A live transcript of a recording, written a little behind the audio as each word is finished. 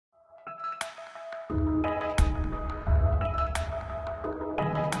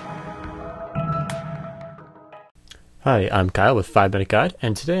Hi, I'm Kyle with 5 Minute Guide,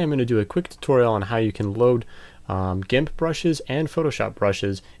 and today I'm going to do a quick tutorial on how you can load Gimp brushes and Photoshop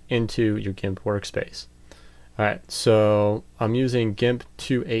brushes into your Gimp workspace. Alright, so I'm using Gimp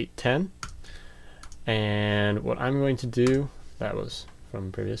 2810, and what I'm going to do, that was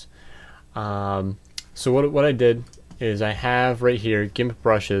from previous, so what I did is I have right here Gimp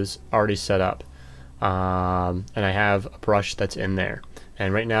brushes already set up, and I have a brush that's in there,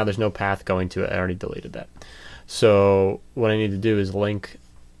 and right now there's no path going to it. I already deleted that. So what I need to do is link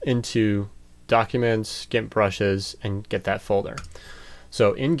into Documents, Gimp brushes, and get that folder.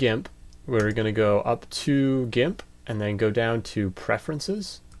 So in Gimp, we're going to go up to Gimp and then go down to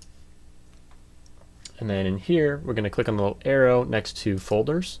Preferences. And then in here, we're going to click on the little arrow next to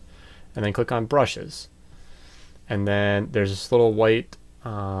Folders and then click on Brushes. And then there's this little white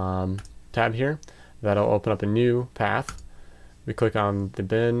tab here that'll open up a new path. We click on the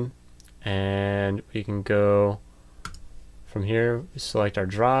bin and we can go from here. We select our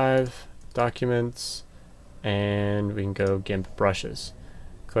drive, documents, and we can go Gimp brushes.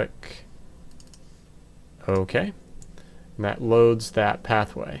 Click OK, and that loads that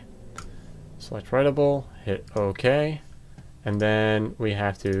pathway. Select writable, hit OK, and then we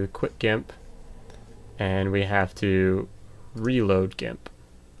have to quit Gimp and we have to reload Gimp.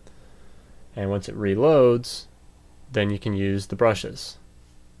 And once it reloads, then you can use the brushes.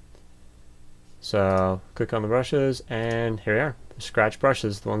 So click on the brushes and here we are, scratch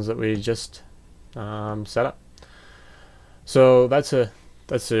brushes, the ones that we just set up. So that's a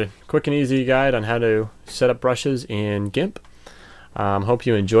quick and easy guide on how to set up brushes in Gimp. Hope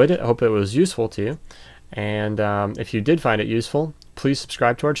you enjoyed it. I hope it was useful to you. And if you did find it useful, please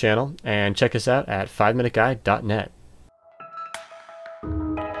subscribe to our channel and check us out at 5minuteguide.net.